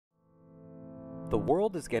The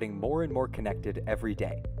world is getting more and more connected every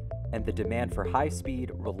day, and the demand for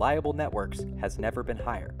high-speed, reliable networks has never been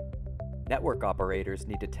higher. Network operators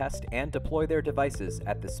need to test and deploy their devices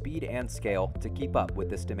at the speed and scale to keep up with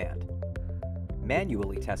this demand.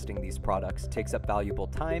 Manually testing these products takes up valuable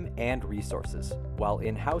time and resources, while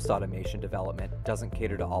in-house automation development doesn't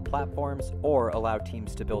cater to all platforms or allow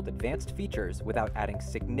teams to build advanced features without adding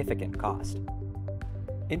significant cost.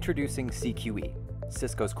 Introducing CQE,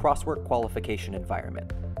 Cisco's Crosswork Qualification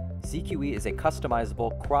environment. CQE is a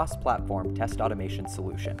customizable, cross-platform test automation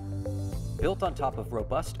solution. Built on top of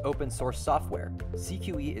robust open-source software,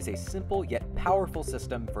 CQE is a simple yet powerful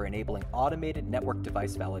system for enabling automated network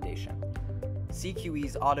device validation.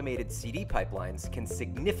 CQE's automated CD pipelines can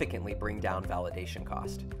significantly bring down validation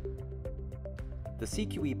cost. The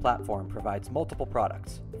CQE platform provides multiple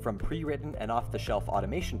products, from pre-written and off-the-shelf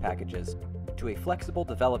automation packages to a flexible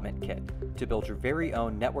development kit to build your very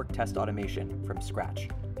own network test automation from scratch.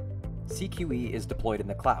 CQE is deployed in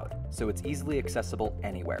the cloud, so it's easily accessible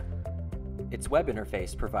anywhere. Its web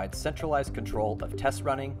interface provides centralized control of test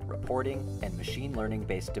running, reporting, and machine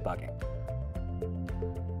learning-based debugging.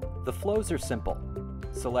 The flows are simple.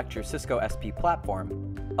 Select your Cisco SP platform,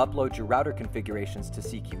 upload your router configurations to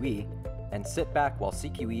CQE, and sit back while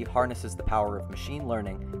CQE harnesses the power of machine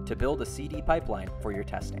learning to build a CD pipeline for your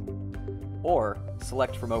testing. Or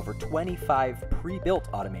select from over 25 pre-built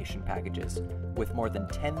automation packages with more than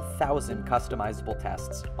 10,000 customizable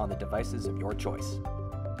tests on the devices of your choice.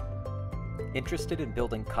 Interested in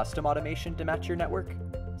building custom automation to match your network?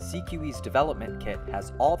 CQE's development kit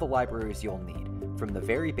has all the libraries you'll need, from the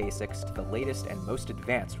very basics to the latest and most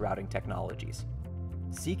advanced routing technologies.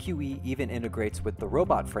 CQE even integrates with the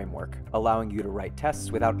robot framework, allowing you to write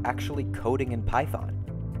tests without actually coding in Python.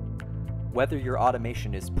 Whether your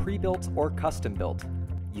automation is pre-built or custom-built,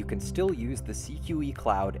 you can still use the CQE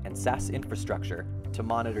cloud and SaaS infrastructure to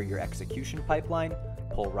monitor your execution pipeline,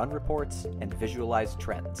 pull run reports, and visualize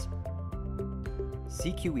trends.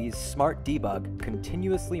 CQE's Smart Debug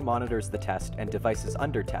continuously monitors the test and devices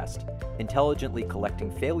under test, intelligently collecting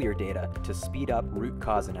failure data to speed up root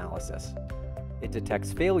cause analysis. It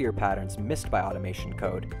detects failure patterns missed by automation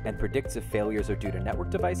code and predicts if failures are due to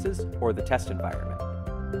network devices or the test environment.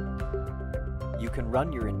 You can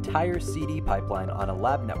run your entire CD pipeline on a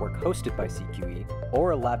lab network hosted by CQE or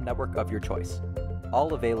a lab network of your choice,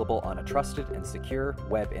 all available on a trusted and secure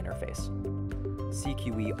web interface.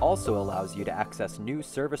 CQE also allows you to access new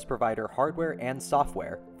service provider hardware and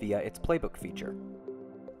software via its Playbook feature.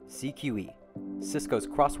 CQE, Cisco's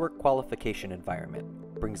Crosswork Qualification environment,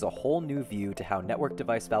 brings a whole new view to how network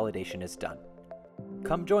device validation is done.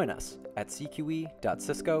 Come join us at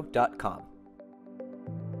cqe.cisco.com.